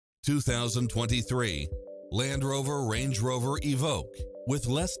2023 Land Rover Range Rover Evoque. With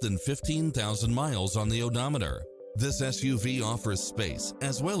less than 15,000 miles on the odometer, this SUV offers space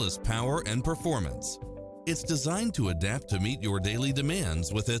as well as power and performance. It's designed to adapt to meet your daily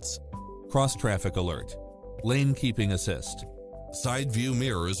demands with its cross-traffic alert, lane keeping assist, side view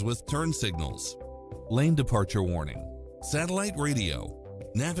mirrors with turn signals, lane departure warning, satellite radio,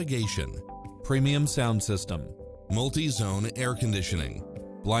 navigation, premium sound system, multi-zone air conditioning,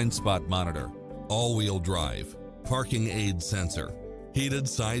 blind spot monitor, all-wheel drive, parking aid sensor, heated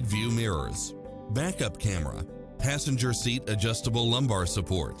side view mirrors, backup camera, passenger seat adjustable lumbar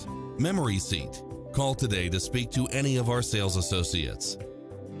support, memory seat. Call today to speak to any of our sales associates.